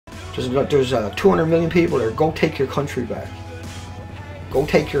There's 200 million people there. Go take your country back. Go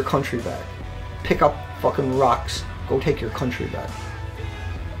take your country back. Pick up fucking rocks. Go take your country back.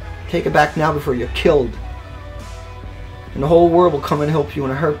 Take it back now before you're killed. And the whole world will come and help you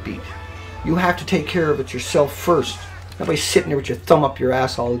in a heartbeat. You have to take care of it yourself first. Not by sitting there with your thumb up your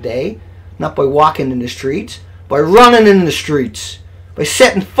ass all day. Not by walking in the streets. By running in the streets. By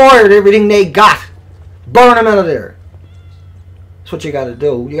setting fire to everything they got. Burn them out of there. That's what you gotta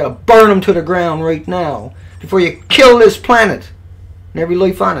do. You gotta burn them to the ground right now. Before you kill this planet. And every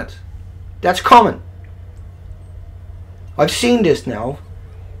life on it. That's coming. I've seen this now.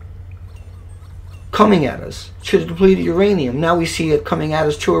 Coming at us through the depleted uranium. Now we see it coming at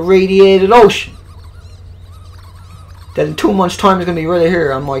us through a radiated ocean. That in 2 months' time is going to be right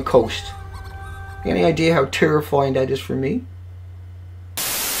here on my coast. Any idea how terrifying that is for me?